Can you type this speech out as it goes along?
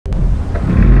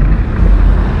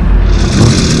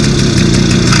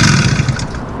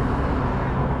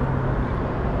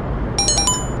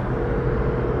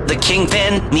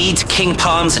Kingpin needs King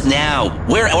Palms now.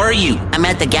 Where are you? I'm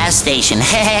at the gas station.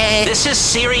 Hey. This is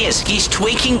serious. He's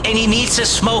tweaking and he needs to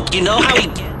smoke. You know how he...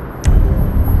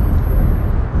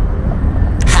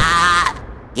 Ha!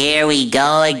 Here we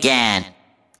go again.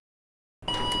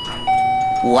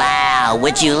 Wow,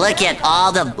 would you look at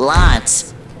all the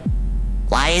blunts?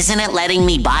 Why isn't it letting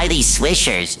me buy these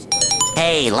swishers?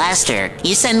 Hey, Lester, can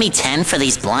you send me 10 for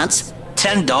these blunts?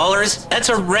 $10? That's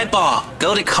a ripoff.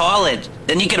 Go to college.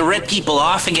 Then you can rip people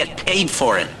off and get paid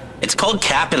for it. It's called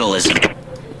capitalism.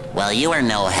 Well, you are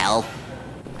no help.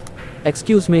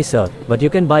 Excuse me sir, but you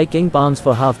can buy King Palms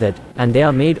for half that, and they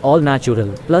are made all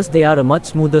natural, plus they are a much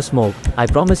smoother smoke, I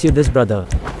promise you this brother.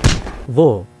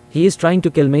 Whoa, he is trying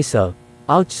to kill me sir.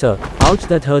 Ouch sir, ouch,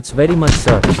 that hurts very much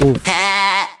sir, oof.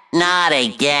 Ha! Not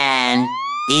again.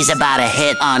 He's about to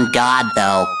hit on God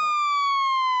though.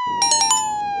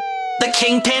 The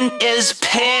Kingpin is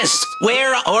pissed.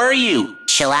 Where are you?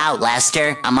 Chill out,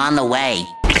 Lester. I'm on the way.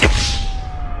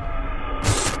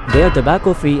 They are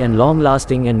tobacco-free and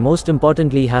long-lasting, and most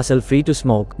importantly hassle-free to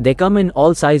smoke. They come in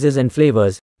all sizes and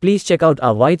flavors. Please check out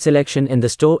our wide selection in the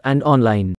store and online.